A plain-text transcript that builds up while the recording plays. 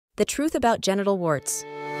The truth about genital warts.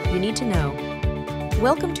 You need to know.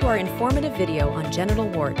 Welcome to our informative video on genital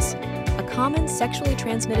warts, a common sexually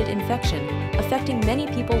transmitted infection affecting many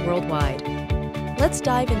people worldwide. Let's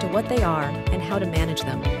dive into what they are and how to manage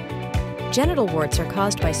them. Genital warts are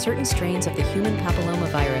caused by certain strains of the human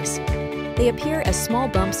papillomavirus. They appear as small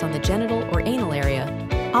bumps on the genital or anal area,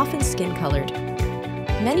 often skin-colored.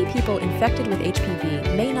 Many people infected with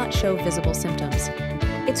HPV may not show visible symptoms.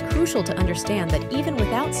 It's crucial to understand that even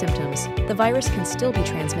without symptoms, the virus can still be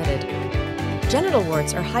transmitted. Genital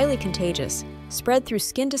warts are highly contagious, spread through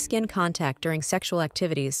skin-to-skin contact during sexual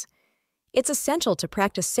activities. It's essential to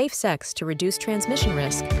practice safe sex to reduce transmission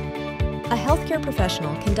risk. A healthcare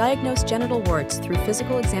professional can diagnose genital warts through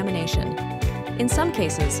physical examination. In some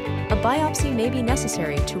cases, a biopsy may be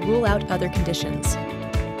necessary to rule out other conditions.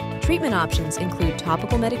 Treatment options include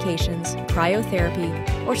topical medications,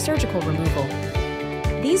 cryotherapy, or surgical removal.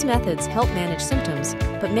 These methods help manage symptoms,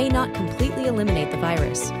 but may not completely eliminate the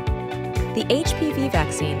virus. The HPV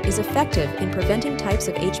vaccine is effective in preventing types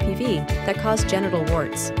of HPV that cause genital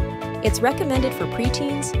warts. It's recommended for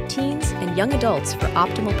preteens, teens, and young adults for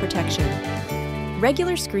optimal protection.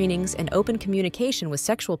 Regular screenings and open communication with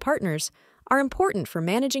sexual partners are important for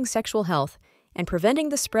managing sexual health and preventing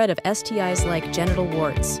the spread of STIs like genital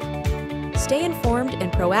warts. Stay informed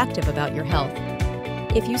and proactive about your health.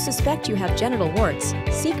 If you suspect you have genital warts,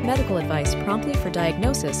 seek medical advice promptly for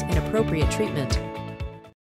diagnosis and appropriate treatment.